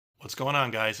What's going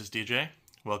on, guys? It's DJ.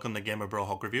 Welcome to Gamma Bro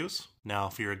Hulk Reviews. Now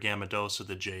for your Gamma dose of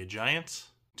the J Giant.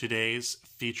 Today's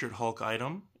featured Hulk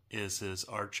item is his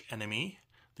arch enemy,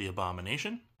 the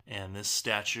Abomination. And this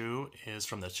statue is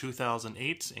from the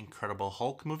 2008 Incredible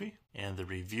Hulk movie. And the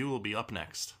review will be up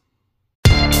next.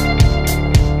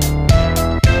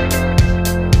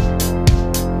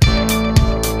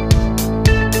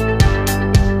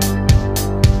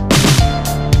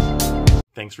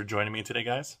 Thanks for joining me today,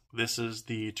 guys. This is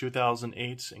the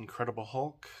 2008 Incredible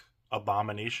Hulk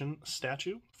Abomination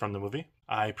statue from the movie.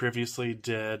 I previously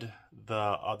did the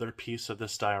other piece of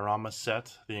this diorama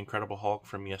set, the Incredible Hulk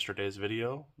from yesterday's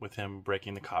video, with him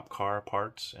breaking the cop car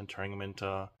apart and turning him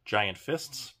into giant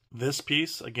fists. This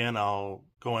piece, again, I'll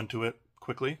go into it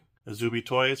quickly. Azubi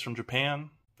Toys from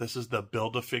Japan. This is the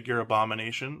Build-A-Figure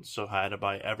Abomination, so I had to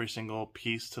buy every single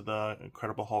piece to the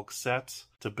Incredible Hulk set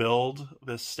to build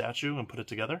this statue and put it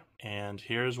together. And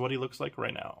here's what he looks like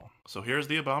right now. So here's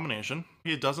the Abomination.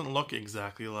 He doesn't look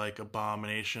exactly like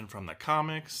Abomination from the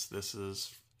comics. This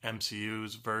is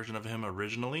MCU's version of him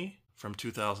originally from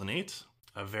 2008.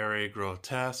 A very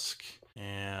grotesque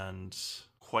and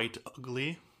quite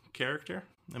ugly character,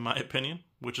 in my opinion,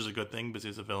 which is a good thing because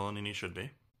he's a villain and he should be.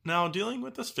 Now, dealing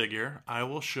with this figure, I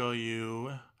will show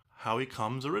you how he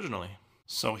comes originally.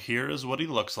 So here is what he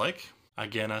looks like.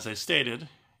 Again, as I stated,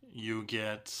 you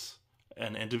get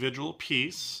an individual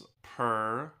piece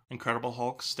per Incredible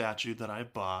Hulk statue that I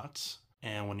bought.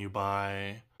 And when you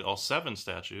buy all 7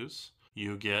 statues,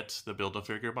 you get the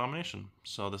Build-A-Figure Abomination.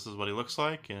 So this is what he looks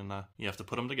like, and you have to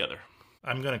put them together.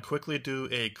 I'm going to quickly do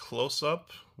a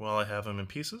close-up while I have him in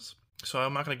pieces. So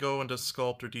I'm not going to go into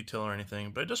sculpt or detail or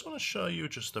anything, but I just want to show you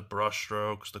just the brush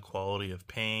strokes, the quality of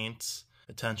paint,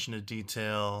 attention to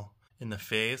detail in the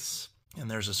face. And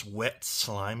there's this wet,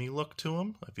 slimy look to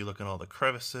him. If you look at all the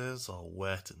crevices, all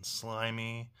wet and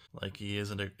slimy, like he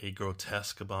is a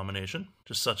grotesque abomination.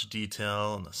 Just such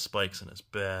detail and the spikes in his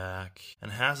back.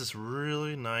 And has this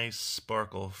really nice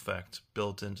sparkle effect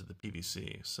built into the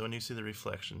PVC. So when you see the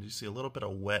reflections, you see a little bit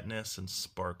of wetness and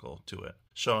sparkle to it,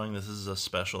 showing this is a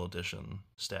special edition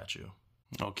statue.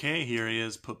 Okay, here he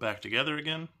is put back together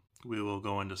again. We will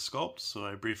go into sculpt. So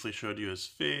I briefly showed you his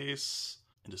face.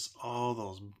 And just all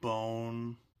those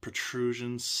bone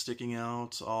protrusions sticking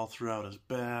out all throughout his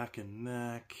back and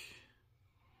neck.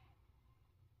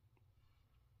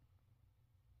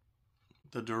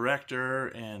 The director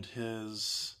and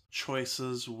his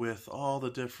choices with all the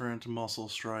different muscle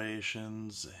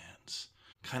striations and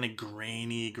kind of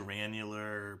grainy,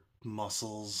 granular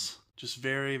muscles. Just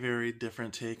very, very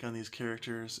different take on these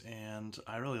characters, and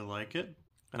I really like it.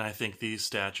 And I think these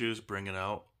statues bring it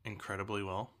out incredibly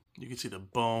well. You can see the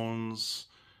bones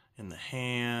in the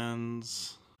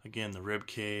hands. Again, the rib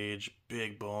cage,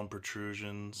 big bone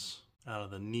protrusions out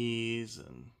of the knees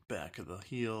and back of the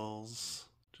heels.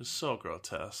 Just so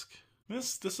grotesque.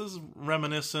 This is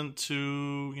reminiscent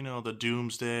to, the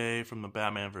Doomsday from the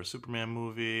Batman vs. Superman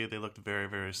movie. They looked very,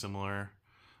 very similar.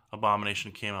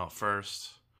 Abomination came out first.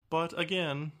 But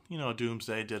again,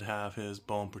 Doomsday did have his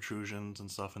bone protrusions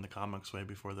and stuff in the comics way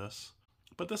before this.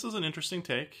 But this is an interesting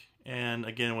take. And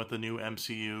again, with the new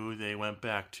MCU, they went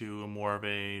back to more of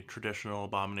a traditional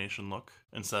Abomination look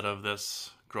instead of this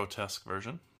grotesque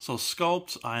version. So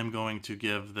sculpt, I'm going to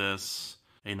give this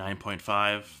a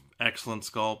 9.5. Excellent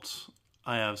sculpt.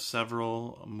 I have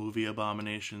several movie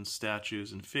Abomination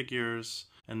statues and figures,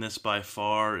 and this by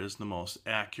far is the most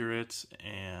accurate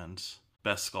and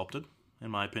best sculpted, in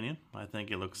my opinion. I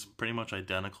think it looks pretty much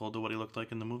identical to what he looked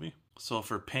like in the movie. So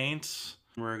for paint,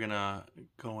 we're gonna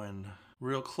go in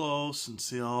real close and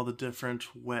see all the different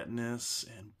wetness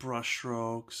and brush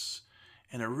strokes.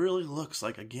 And it really looks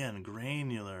like, again,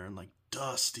 granular and like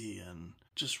dusty and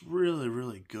just really,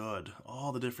 really good.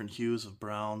 All the different hues of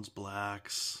browns,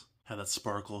 blacks, have that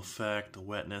sparkle effect, the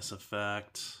wetness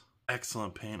effect.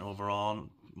 Excellent paint overall.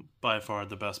 By far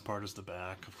the best part is the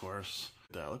back, of course.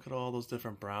 Yeah, look at all those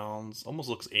different browns. Almost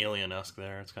looks alien-esque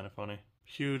there. It's kind of funny.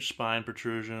 Huge spine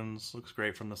protrusions. Looks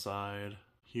great from the side.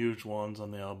 Huge ones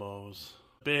on the elbows.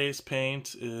 Base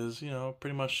paint is,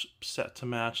 pretty much set to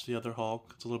match the other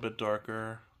Hulk. It's a little bit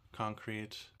darker.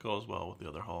 Concrete goes well with the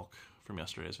other Hulk from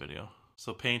yesterday's video.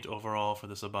 So paint overall for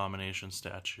this Abomination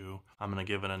statue, I'm going to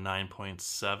give it a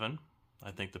 9.7.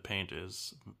 I think the paint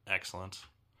is excellent.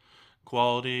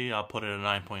 Quality, I'll put it at a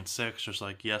 9.6, just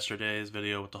like yesterday's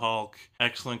video with the Hulk.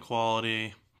 Excellent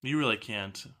quality. You really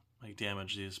can't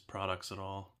damage these products at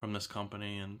all from this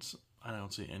company, and I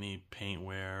don't see any paint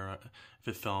wear. If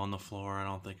it fell on the floor, I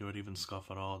don't think it would even scuff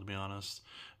at all, to be honest.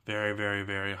 Very, very,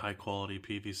 very high quality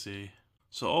PVC.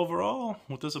 So overall,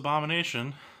 with this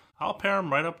Abomination, I'll pair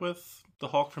them right up with the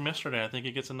Hulk from yesterday. I think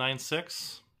he gets a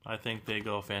 9.6. I think they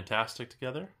go fantastic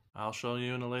together. I'll show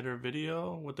you in a later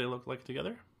video what they look like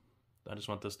together. I just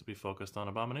want this to be focused on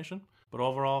Abomination. But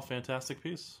overall, fantastic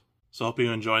piece. So I hope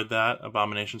you enjoyed that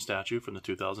Abomination statue from the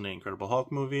 2008 Incredible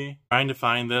Hulk movie. Trying to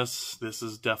find this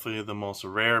is definitely the most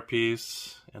rare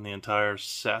piece in the entire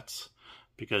set,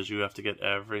 because you have to get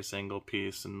every single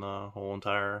piece in the whole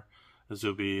entire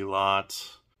Azubi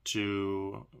lot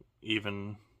to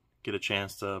even get a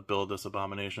chance to build this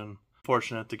Abomination.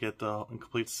 Fortunate to get the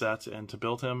complete set and to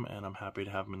build him, and I'm happy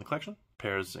to have him in the collection.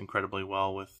 Pairs incredibly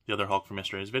well with the other Hulk from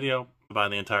yesterday's video. Buy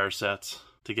the entire set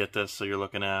to get this, so you're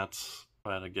looking at,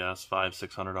 I'd guess,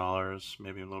 $500-600,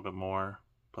 maybe a little bit more,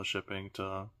 plus shipping,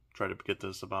 to try to get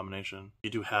this Abomination. If you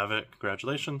do have it,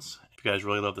 congratulations. If you guys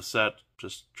really love the set,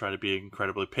 just try to be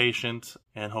incredibly patient,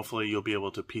 and hopefully you'll be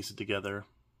able to piece it together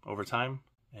over time.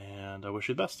 And I wish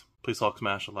you the best. Please Hulk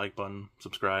smash the like button,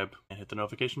 subscribe, and hit the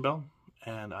notification bell.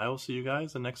 And I will see you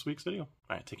guys in next week's video.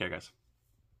 Alright, take care, guys.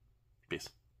 Peace.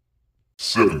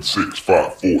 7, 6,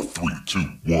 5, 4, 3, 2,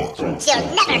 1. You'll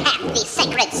never have the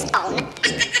sacred stone.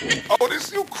 Oh,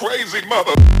 this you crazy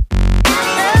mother.